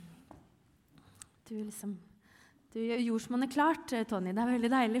Du gjør jordsmonnet klart, Tony. Det veldig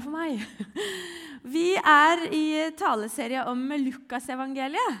deilig for meg. Vi i taleserie om Lukas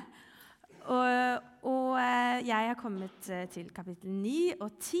evangeliet. Og jeg har kommet til kapittel 9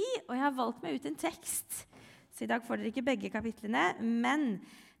 og 10, og jeg har valgt meg ut en tekst. Så i dag får dere ikke begge kapitlene, men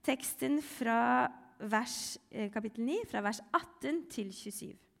teksten fra kapittel 9, fra vers 18 til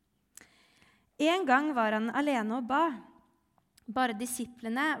 27. En gang var han alene og ba. Bare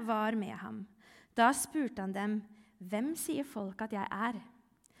disiplene var med ham. Da spurte han dem, «Hvem sier folk at jeg er?»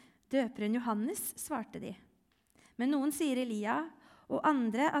 Døperen Johannes, svarte de. Men noen sier Elia, og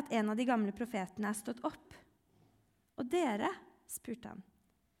andre at en av de gamle profetene stått opp. Og dere, spurte han,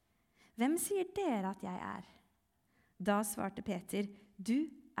 «Hvem sier dere at jeg er?» Da svarte Peter,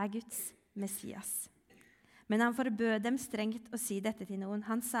 «Du Guds Messias.» Men han forbød dem strengt å si dette til noen.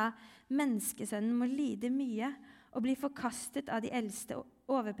 Han sa, «Menneskesønnen må lide mye og bli forkastet av de eldste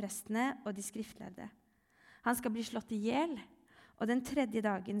overprestene og de skriftlærde. Han skal bli slått ihjel, og den 3.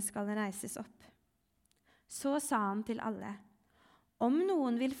 dagen skal han reises opp.» Så sa han til alle, «Om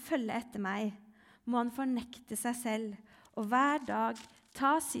noen vil følge etter meg, må han fornekte seg selv, og hver dag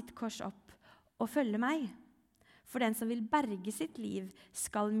ta sitt kors opp og følge meg. For den som vil berge sitt liv,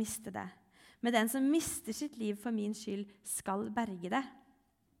 skal miste det. Men den som mister sitt liv for min skyld, skal berge det.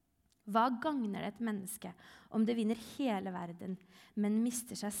 Hva gagner det et menneske om det vinner hele verden, men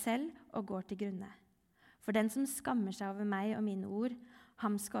mister seg selv og går til grunne? For den som skammer seg over meg og mine ord,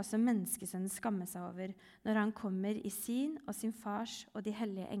 ham skal også menneskesønnen skamme seg over, når han kommer i sin og sin fars og de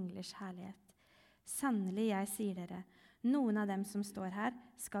hellige englers herlighet. Sannelig, jeg sier dere, noen av dem som står her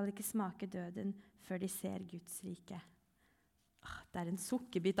skal ikke smake døden før de ser Guds rike. Det en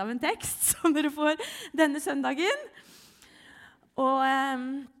sukkerbit av en tekst som dere får denne søndagen. Og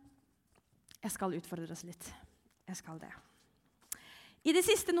jeg skal utfordre oss litt. Jeg skal det. I det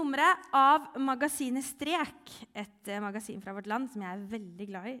siste nummeret av magasinet Strek, et magasin fra vårt land som jeg veldig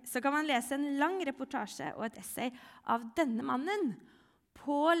glad i, så kan man lese en lang reportasje og et essay av denne mannen,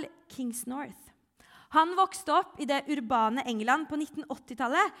 Paul Kingsnorth. Han vokste opp i det urbane England på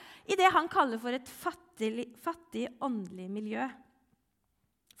 1980-tallet, i det han kaller for et fattig åndelig miljø.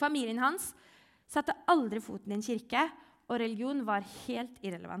 Familien hans satte aldri foten i en kirke, og religion var helt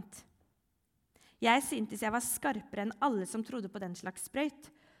irrelevant. Jeg syntes jeg var skarpere enn alle som trodde på den slags sprøyt,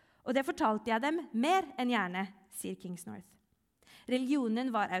 og det fortalte jeg dem mer enn gjerne, sier Kingsnorth.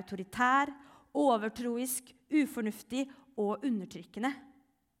 Religionen var autoritær, overtroisk, ufornuftig og undertrykkende.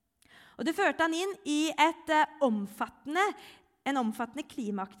 Og det førte han inn i en omfattende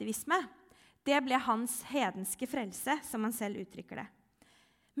klimaaktivisme. Det ble hans hedenske frelse, som han selv uttrykker det.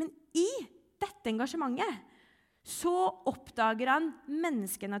 Men i dette engasjementet så oppdager han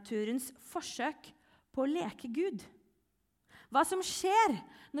menneskenaturens forsøk på å leke Gud. Hva som skjer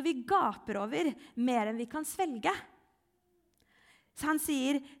når vi gaper over mer enn vi kan svelge. Så han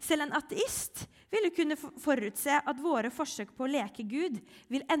sier, selv en ateist ville kunne forutse at våre forsøk på å leke Gud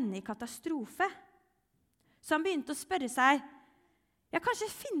vil ende i katastrofe. Så han begynte å spørre seg, ja, kanskje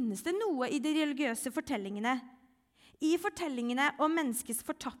finnes det noe i de religiøse fortellingene, i fortellingene om menneskets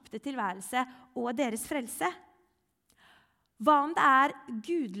fortapte tilværelse og deres frelse? Hva om det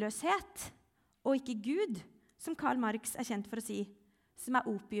gudløshet, og ikke Gud, som Karl Marx kjent for å si, som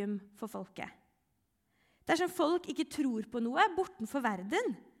opium for folket? Dersom folk ikke tror på noe bortenfor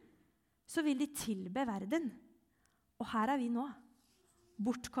verden, så vil de tilbe verden. Og her vi nå,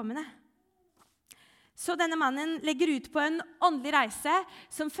 bortkommende. Så denne mannen legger ut på en åndelig reise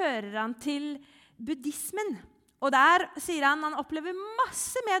som fører han til buddhismen. Og der sier han opplever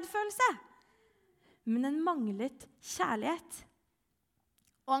masse medfølelse, men den manglet kjærlighet.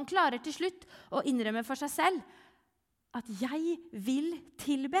 Og han klarer til slutt å innrømme for seg selv at jeg vil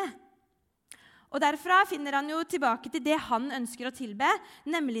tilbe. Og derfra finner han jo tilbake til det han ønsker å tilbe,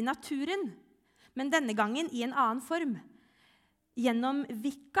 nemlig naturen. Men denne gangen i en annen form. Gjennom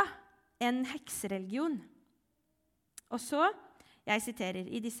Wicca, en heksereligion. Og så, jeg siterer,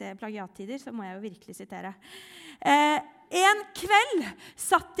 i disse plagiattider så må jeg jo virkelig sitere. En kveld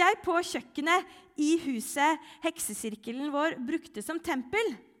satt jeg på kjøkkenet i huset heksesirkelen vår brukte som tempel.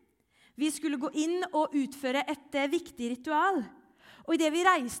 Vi skulle gå inn og utføre et viktig ritual. Og i det vi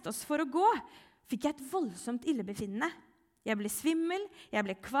reiste oss for å gå, fikk jeg et voldsomt illebefinnende. Jeg ble svimmel, jeg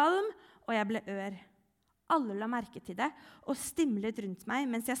ble kvalm, og jeg ble ør. Alle la merke til det, og stimlet rundt meg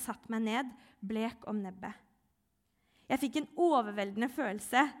mens jeg satt meg ned, blek om nebbet. Jeg fikk en overveldende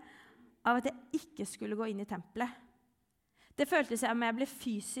følelse av at jeg ikke skulle gå inn i tempelet. Det føltes som om jeg ble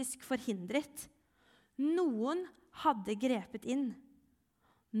fysisk forhindret. Noen hadde grepet inn.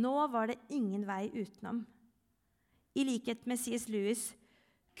 Nå var det ingen vei utenom. I likhet med C.S. Lewis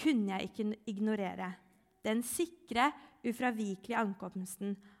kunne jeg ikke ignorere den sikre, ufravikelige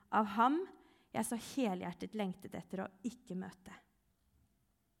ankomsten av ham jeg så helhjertet lengtet etter å ikke møte.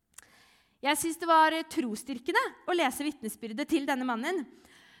 Jeg synes det var trosstyrkende å lese vitnesbyrdet til denne mannen,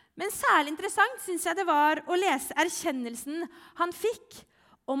 men særlig interessant synes jeg det var å lese erkjennelsen han fikk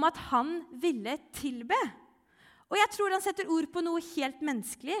om at han ville tilbe. Og jeg tror han setter ord på noe helt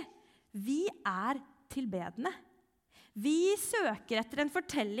menneskelig. Vi er tilbedende. Vi søker etter en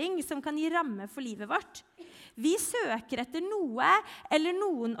fortelling som kan gi ramme for livet vårt. Vi søker etter noe eller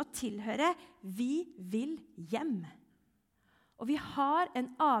noen å tilhøre. Vi vil hjem. Og vi har en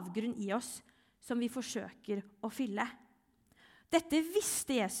avgrunn i oss som vi forsøker å fylle. Dette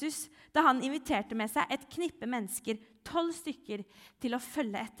visste Jesus da han inviterte med seg et knippe mennesker, 12 stykker, til å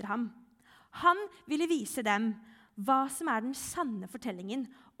følge etter ham. Han ville vise dem hva som er den sanne fortellingen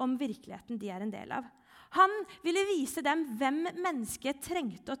om virkeligheten de er en del av. Han ville vise dem hvem mennesket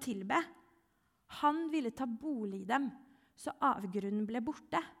trengte å tilbe. Han ville ta bolig i dem, så avgrunnen ble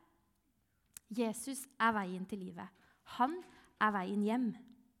borte. Jesus er veien til livet. Han er veien hjem.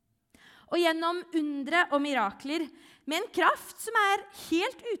 Og gjennom undre og mirakler, med en kraft som er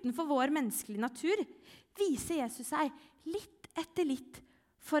helt utenfor vår menneskelige natur, viser Jesus seg litt etter litt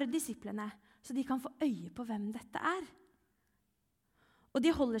for disiplene, så de kan få øye på hvem dette er. Og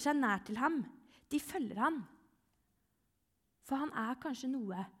de holder seg nær til ham. De følger han. For han er kanskje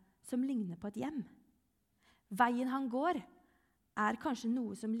noe som ligner på et hjem. Veien han går er kanskje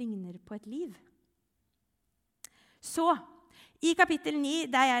noe som ligner på et liv. Så, i kapittel 9,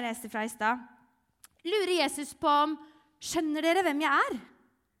 der jeg leste fra i stad, lurer Jesus på om, skjønner dere hvem jeg er?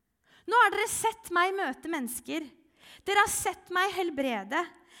 Nå har dere sett meg møte mennesker. Dere har sett meg helbrede.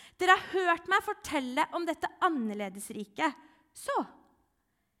 Dere har hørt meg fortelle om dette annerledesriket. Så,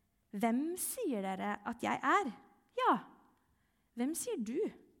 hvem sier dere at jeg er? Ja, hvem sier du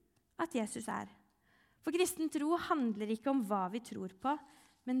at Jesus er? For kristen tro handler ikke om hva vi tror på,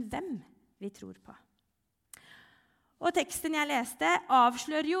 men hvem vi tror på. Og teksten jeg leste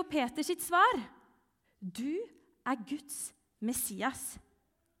avslører jo Peter sitt svar. Du er Guds Messias.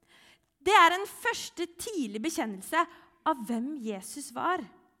 Det er en første tidlig bekjennelse av hvem Jesus var.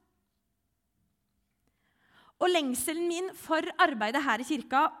 Og lengselen min for arbeidet her i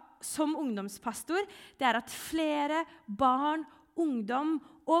kirka som ungdomspastor, det er at flere barn, ungdom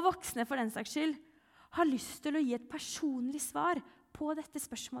og voksne for den saks skyld har lyst til å gi et personlig svar på dette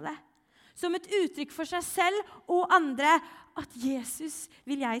spørsmålet. Som et uttrykk for seg selv og andre at Jesus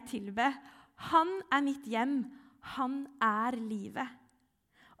vil jeg tilbe. Han er mitt hjem. Han er livet.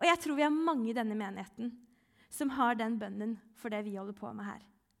 Og jeg tror vi er mange i denne menigheten som har den bønnen for det vi holder på med her.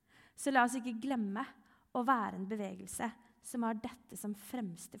 Så la oss ikke glemme å være en bevegelse som har dette som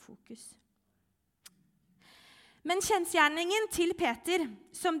fremste fokus. Men kjensgjerningen til Peter,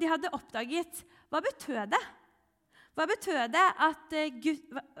 som de hadde oppdaget, hva betød det? Hva betød det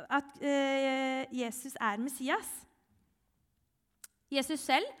at Jesus er Messias? Jesus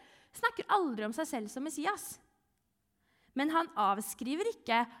selv snakker aldri om seg selv som Messias. Men han avskriver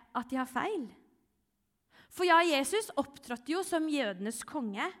ikke at de har feil. For ja, Jesus opptrådte jo som jødenes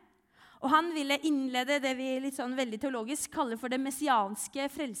konge, og han ville innlede det vi litt sånn veldig teologisk kaller for det messianske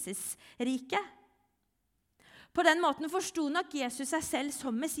frelsesriket. På den måten forstod nok Jesus seg selv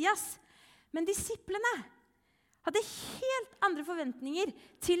som Messias, men disiplene hadde helt andre forventninger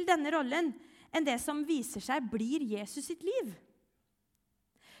til denne rollen enn det som viser seg blir Jesus sitt liv.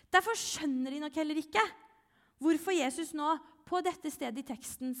 Derfor skjønner de nok heller ikke hvorfor Jesus nå, på dette stedet i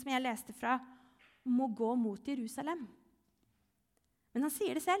teksten som jeg leste fra, må gå mot Jerusalem. Men han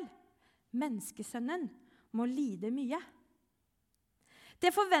sier det selv. Menneskesønnen må lide mye.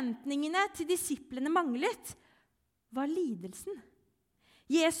 Det forventningene til disiplene manglet, var lidelsen.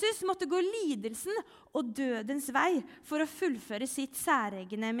 Jesus måtte gå lidelsen og dødens vei for å fullføre sitt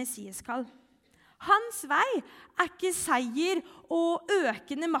særegne messieskall. Hans vei er ikke seier og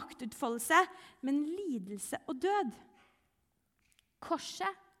økende maktutfoldelse, men lidelse og død.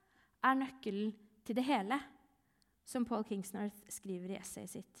 Korset er nøkkelen til det hele, som Paul Kingsnorth skriver i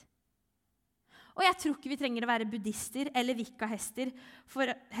essayet sitt. Og jeg tror ikke vi trenger å være buddhister eller vikahekser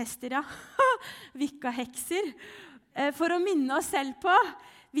for å minne oss selv på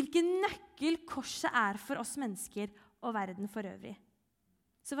hvilken nøkkel korset er for oss mennesker og verden for øvrig.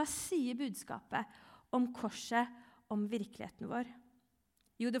 Så hva sier budskapet om korset, om virkeligheten vår?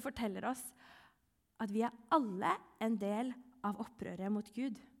 Jo, det forteller oss at vi er alle en del av opprøret mot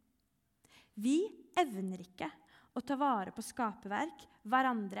Gud. Vi evner ikke å ta vare på skaperverk,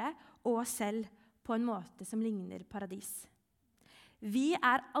 hverandre og oss selv på en måte som ligner paradis. Vi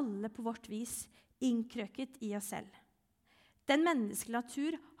er alle på vårt vis innkrøket i oss selv. Den menneskelige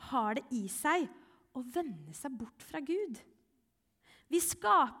natur har det i seg å vende seg bort fra Gud. Vi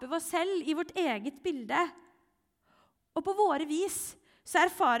skaper oss selv i vårt eget bilde. Og på våre vis så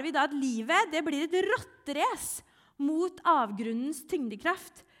erfarer vi da at livet det blir et rotterace mot avgrunnens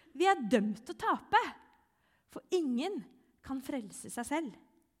tyngdekraft. Vi er dømt til å tape, for ingen kan frelse seg selv.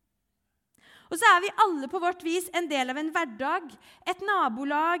 Og så er vi alle på vårt vis en del av en hverdag, et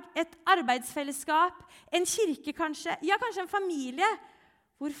nabolag, et arbeidsfellesskap, en kirke kanskje, ja kanskje en familie,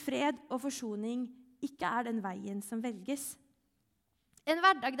 hvor fred og forsoning ikke er den veien som velges. En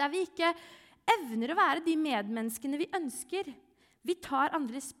hverdag der vi ikke evner å være de medmenneskene vi ønsker. Vi tar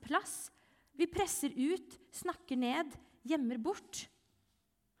andres plass, vi presser ut, snakker ned, gjemmer bort.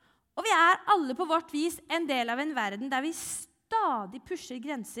 Og vi er alle på vårt vis en del av en verden der vi stadig pusher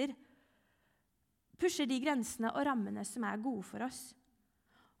de grensene og rammene som er gode for oss.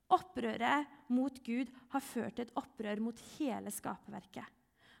 Opprøret mot Gud har ført til et opprør mot hele skaperverket,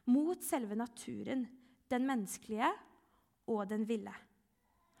 mot selve naturen, den menneskelige og den ville.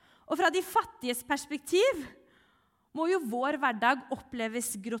 Og fra de fattiges perspektiv må jo vår hverdag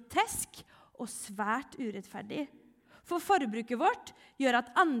oppleves grotesk og svært urettferdig. For forbruket vårt gjør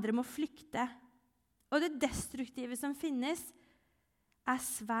at andre må flykte, og det destruktive som finnes er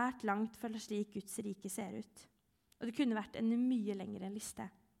svært langt fra slik Guds rike ser ut. Og det kunne vært en mye lengre liste.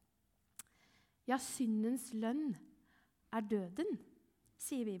 Ja, syndens lønn er døden,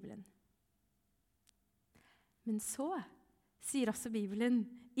 sier Bibelen. Men så sier også Bibelen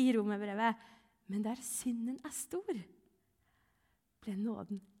i Romerbrevet, men der synden er stor, ble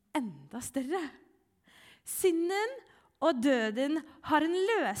nåden enda større. Synden og døden har en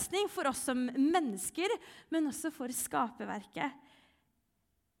løsning for oss som mennesker, men også for skaperverket.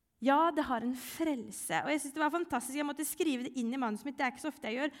 Ja, det har en frelse. Og jeg synes det var fantastisk. Jeg måtte skrive det inn i manuset mitt. Det er ikke så ofte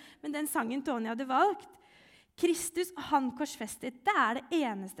jeg gjør, men den sangen Tony hadde valgt. Kristus, han korsfestet, det er det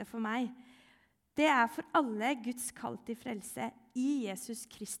eneste for meg. Det er for alle Guds kall til frelse i Jesus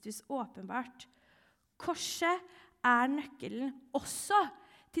Kristus åpenbart. Korset er nøkkelen også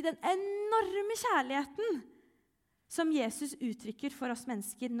til den enorme kjærligheten som Jesus uttrykker for oss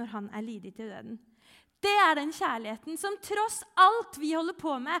mennesker når han er lydig til døden. Det er den kjærligheten som tross alt vi holder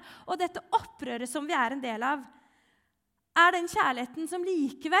på med, og dette opprøret som vi er en del av, er den kjærligheten som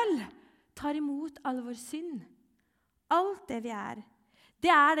likevel tar imot all vår synd. Alt det vi er. Det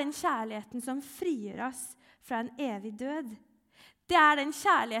er den kjærligheten som frigjør oss fra en evig død. Det er den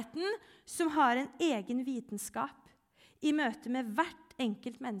kjærligheten som har en egen vitenskap i møte med hvert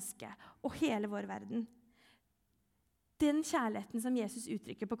enkelt menneske og hele vår verden. Den kjærligheten som Jesus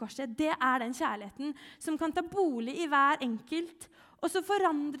uttrykker på korset, det er den kjærligheten som kan ta bolig i hver enkelt, og som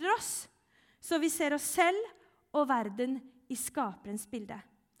forandrer oss, så vi ser oss selv og verden i skaperens bilde,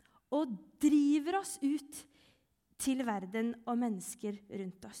 og driver oss ut til verden og mennesker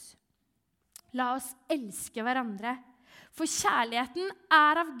rundt oss. La oss elske hverandre, for kjærligheten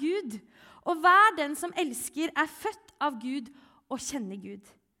er av Gud, og hver den som elsker er født av Gud og kjenner Gud.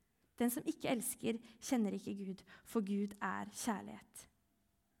 Den som ikke elsker, kjenner ikke Gud, for Gud er kjærlighet.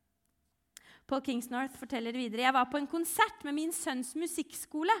 Paul Kingsnorth forteller videre, jeg var på en konsert med min sønns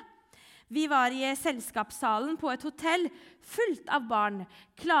musikkskole. Vi var i selskapssalen på et hotell fullt av barn,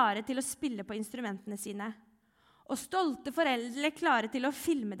 klare til å spille på instrumentene sine. Og stolte foreldre klare til å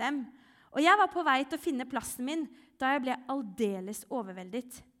filme dem. Og jeg var på vei til å finne plassen min, da jeg ble aldeles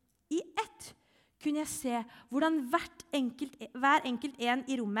overveldet. I ett kunne jeg se hvordan hver enkelt en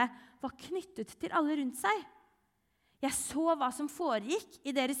i rommet var knyttet til alle rundt seg. Jeg så hva som foregikk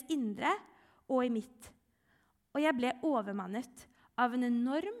i deres indre og i mitt. Og jeg ble overmannet av en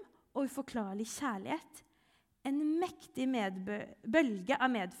enorm og uforklarlig kjærlighet. En mektig bølge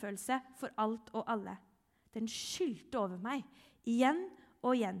av medfølelse for alt og alle. Den skylte over meg igjen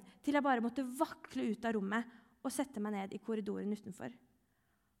og igjen, til jeg bare måtte vakle ut av rommet og sette meg ned i korridoren utenfor.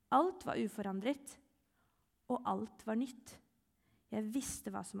 Alt var uforandret, og alt var nytt. Jeg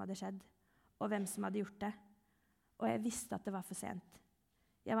visste hva som hadde skjedd, og hvem som hadde gjort det. Og jeg visste at det var for sent.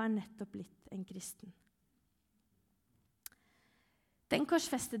 Jeg var nettopp blitt en kristen. Den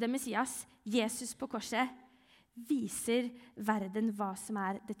korsfestede Messias, Jesus på korset, viser verden hva som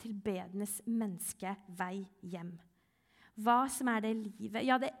er det tilbedendes menneske vei hjem. Hva som er det livet,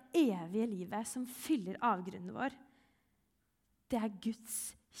 ja det evige livet som fyller avgrunnen vår. Det er Guds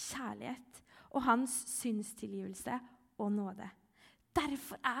kjærlighet og hans syndstilgivelse og nåde.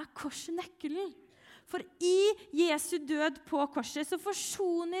 Derfor er korset nøkkelen. For i Jesu død på korset så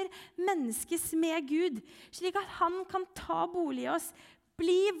forsoner menneskes med Gud, slik at han kan ta bolig i oss,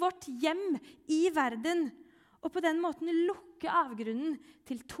 bli vårt hjem i verden, og på den måten lukke avgrunnen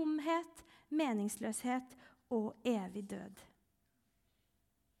til tomhet, meningsløshet og evig død.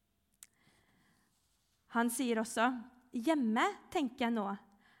 Han sier også, hjemme, tenker jeg nå,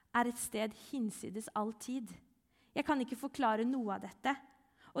 et sted hinsides all tid. Jeg kan ikke forklare noe av dette,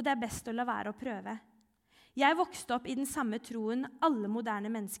 og det best å la være å prøve. Jeg vokste opp i den samme troen alle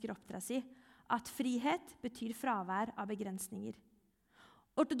moderne mennesker oppdras i, at frihet betyr fravær av begrensninger.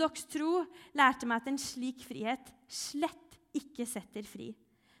 Ortodoks tro lærte meg at en slik frihet slett ikke setter fri,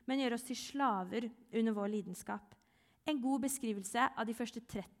 men gjør oss til slaver under vår lidenskap. En god beskrivelse av de første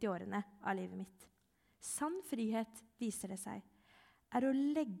 30 årene av livet mitt. Sann frihet, viser det seg, å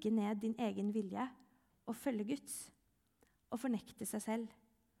legge ned din egen vilje og følge Guds, og fornekte seg selv,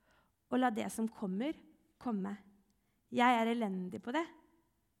 og la det som kommer, komme. Jeg elendig på det,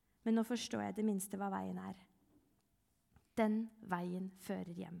 men nå forstår jeg det minste hva veien er. Den veien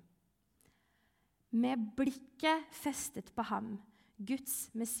fører hjem. Med blikket festet på ham, Guds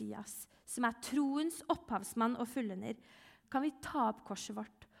Messias, som troens opphavsmann og fullender, kan vi ta opp korset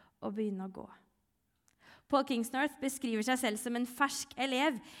vårt og begynne å gå. Paul Kingsnorth beskriver seg selv som en fersk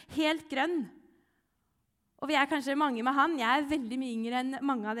elev, helt grønn. Og vi kanskje mange med han. Jeg veldig mye yngre enn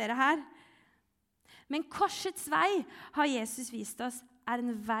mange av dere her. Men korsets vei har Jesus vist oss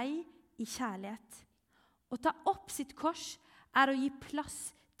en vei i kjærlighet. Å ta opp sitt kors å gi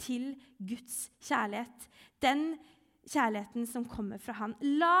plass til Guds kjærlighet. Den kjærligheten som kommer fra han.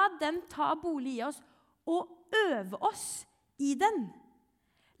 La den ta bolig i oss og øve oss i den.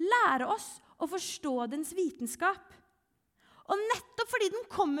 Lære oss å forstå dens vitenskap. Og nettopp fordi den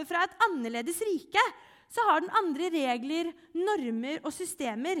kommer fra et annerledes rike, så har den andre regler, normer og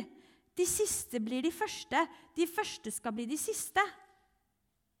systemer. De siste blir de første skal bli de siste.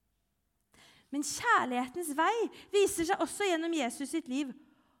 Men kjærlighetens vei viser seg også gjennom Jesus sitt liv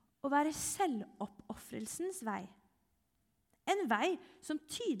å være selvoppofrelsens vei. En vei som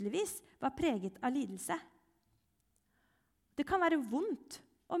tydeligvis var preget av lidelse. Det kan være vondt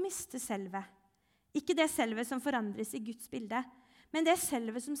å miste selvet. Ikke det selvet som forandres i Guds bilde, men det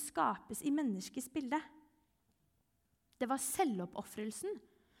selvet som skapes i menneskets bilde. Det var selvoppofrelsen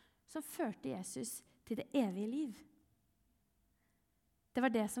som førte Jesus til det evige liv. Det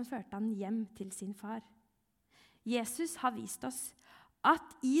var det som førte han hjem til sin far. Jesus har vist oss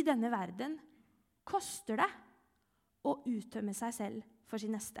at i denne verden koster det å uttømme seg selv for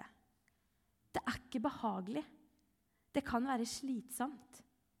sin neste. Det ikke behagelig. Det kan være slitsomt.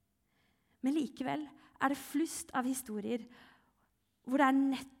 Men likevel det flust av historier hvor det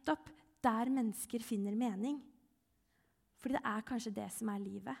nettopp der mennesker finner mening. Fordi det kanskje det som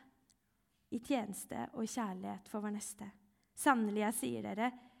livet. I tjeneste og kjærlighet for vår neste. Sannelig, jeg sier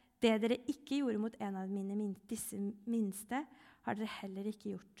dere, det dere ikke gjorde mot en av disse minste, har dere heller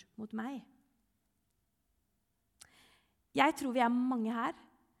ikke gjort mot meg. Jeg tror vi mange her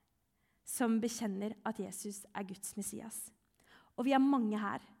som bekjenner at Jesus Guds Messias. Og vi mange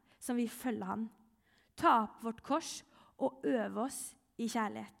her som vil følge han, ta opp vårt kors og øve oss i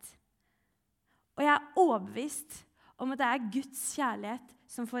kjærlighet. Og jeg overbevist om at det Guds kjærlighet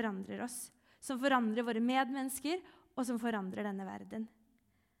som forandrer oss, som forandrer våre medmennesker, og som forandrer denne verden.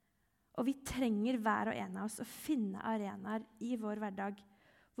 Og vi trenger hver og en av oss å finne arenaer i vår hverdag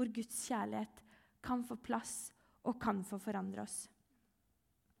hvor Guds kjærlighet kan få plass og kan få forandre oss.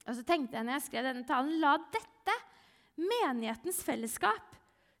 Og så tenkte jeg når jeg skrev denne talen, la dette menighetens fellesskap,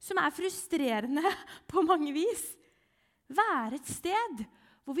 som frustrerende på mange vis, være et sted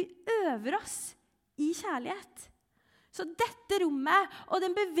hvor vi øver oss i kjærlighet. Så dette rommet og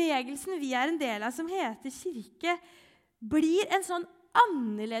den bevegelsen vi en del av som heter kirke, blir en sånn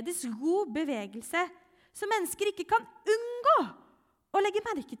annerledes god bevegelse som mennesker ikke kan unngå å legge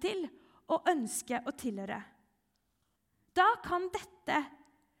merke til og ønske å tilhøre. Da kan dette,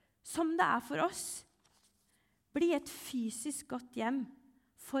 som det for oss, bli et fysisk godt hjem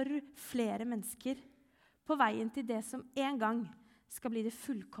for flere mennesker på veien til det som en gang skal bli det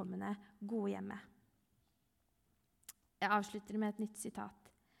fullkomne gode hjemmet. Jeg avslutter med et nytt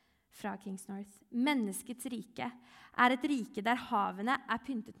sitat fra Kingsnorth. Menneskets rike et rike der havene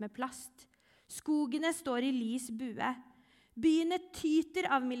pyntet med plast. Skogene står i lys bue. Byene tyter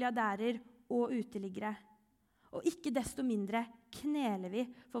av milliardærer og uteliggere. Og ikke desto mindre kneler vi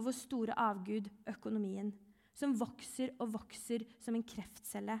for vår store avgud, økonomien, som vokser og vokser som en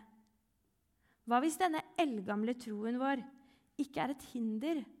kreftcelle. Hva hvis denne eldgamle troen vår ikke et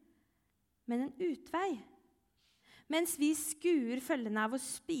hinder, men en utvei? Mens vi skuer følgene av å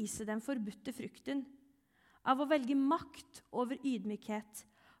spise den forbudte frukten, av å velge makt over ydmykhet,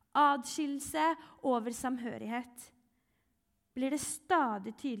 adskillelse over samhørighet, blir det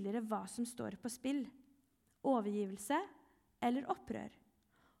stadig tydeligere hva som står på spill. Overgivelse eller opprør,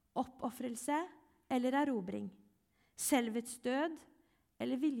 oppoffrelse eller erobring, selvets død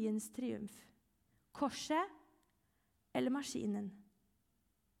eller viljens triumf, korset eller maskinen.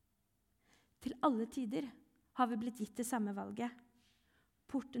 Til alle tider har vi blitt gitt det samme valget.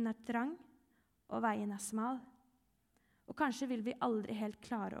 Porten er trang, og veien er smal. Og kanskje vil vi aldri helt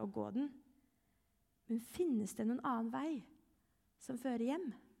klare å gå den. Men finnes det noen annen vei som fører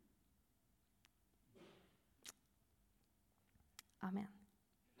hjem? Amen.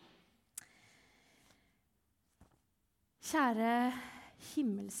 Kjære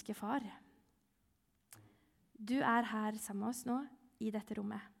himmelske far, du er her sammen med oss nå i dette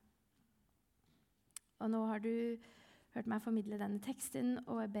rommet. Og nå har du hørt meg formidle denne teksten,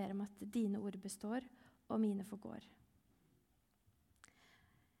 og jeg ber om at dine ord består, og mine forgår.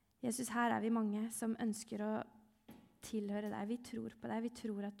 Jesus, her er vi mange som ønsker å tilhøre deg. Vi tror på deg, vi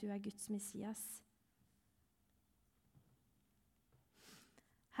tror at du er Guds Messias.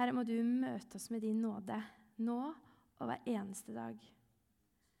 Herre, må du møte oss med din nåde, nå og hver eneste dag.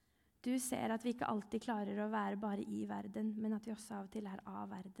 Du ser at vi ikke alltid klarer å være bare i verden, men at vi også av og til er av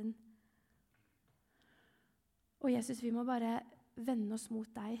verden. Og Jesus, vi må bare vende oss mot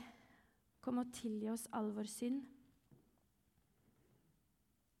deg. Kom og tilgi oss all vår synd.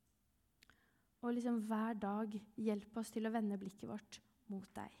 Og hver dag hjelp oss til å vende blikket vårt mot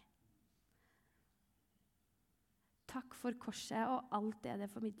deg. Takk for korset og alt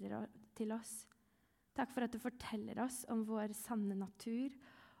det formidler til oss. Takk for at du forteller oss om vår sanne natur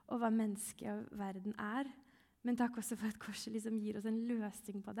og hva mennesket og verden er. Men takk også for at korset gir oss en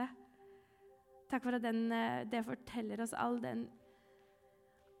løsning på det. Takk for at det forteller oss all den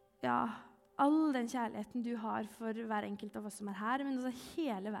kjærligheten du har for hver enkelt av oss som er her, men også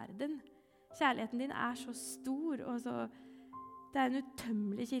hele verden. Kjærligheten din er så stor, og det er en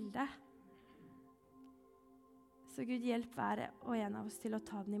utømmelig kilde. Så Gud, hjelp hver og en av oss til å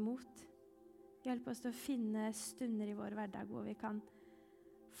ta den imot. Hjelp oss til å finne stunder i vår hverdag hvor vi kan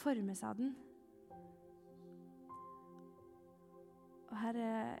formes av den. Og Herre,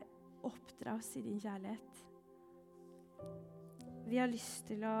 oppdra oss i din kjærlighet. Vi har lyst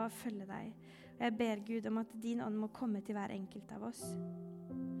til å følge deg. Og jeg ber Gud om at din ånd må komme til hver enkelt av oss.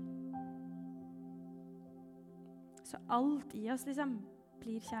 Så alt i oss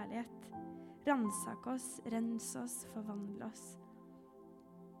blir kjærlighet. Ransak oss, rens oss, forvandle oss.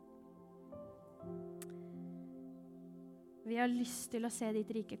 Vi har lyst til å se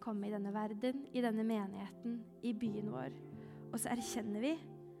ditt rike komme i denne verden, i denne menigheten, i byen vår. Og så erkjenner vi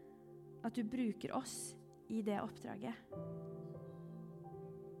at du bruker oss i det oppdraget.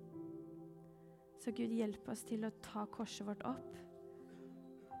 Så Gud, hjelp oss til å ta korset vårt opp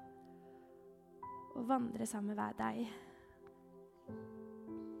og vandre sammen med deg.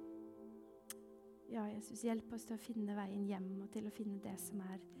 Ja, Jesus, hjelp oss til å finne veien hjem og til å finne det som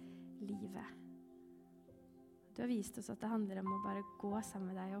er livet. Du har vist oss at det handler om å bare gå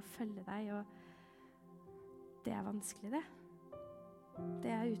sammen med deg og følge deg, og det er vanskelig, det.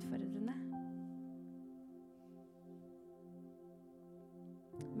 Det er utfordrende.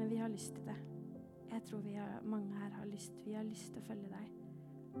 Men vi har lyst til det. Jeg tror mange her har lyst. Vi har lyst til å følge deg.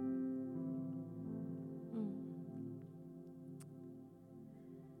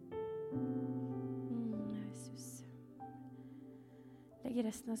 Jesus. Legg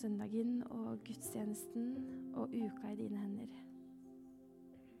resten av søndagen og gudstjenesten og uka i dine hender.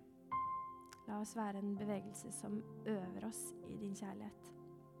 La oss være en bevegelse som øver oss i din kjærlighet.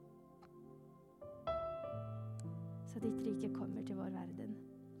 Så ditt rike kommer til vår verden.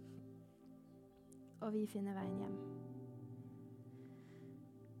 Og vi finner veien hjem.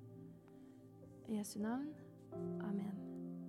 I Jesu navn. Amen.